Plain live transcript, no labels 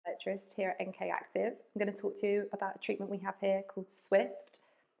Podiatrist here at NK Active. I'm going to talk to you about a treatment we have here called Swift.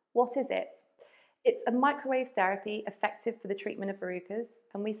 What is it? It's a microwave therapy effective for the treatment of verrucas,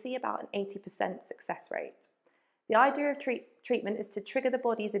 and we see about an 80% success rate. The idea of treatment is to trigger the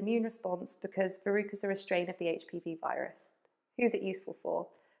body's immune response because verrucas are a strain of the HPV virus. Who's it useful for?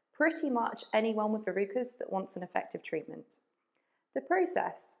 Pretty much anyone with verrucas that wants an effective treatment. The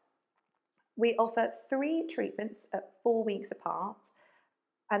process. We offer 3 treatments at 4 weeks apart,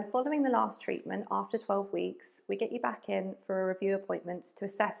 and following the last treatment, after 12 weeks, we get you back in for a review appointment to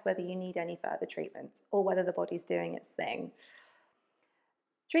assess whether you need any further treatment or whether the body's doing its thing.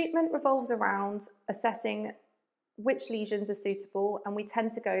 Treatment revolves around assessing which lesions are suitable, and we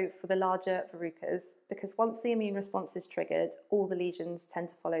tend to go for the larger verrucas because once the immune response is triggered, all the lesions tend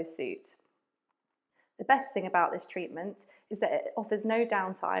to follow suit. The best thing about this treatment is that it offers no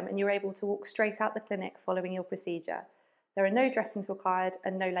downtime and you're able to walk straight out the clinic following your procedure. There are no dressings required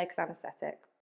and no local anaesthetic.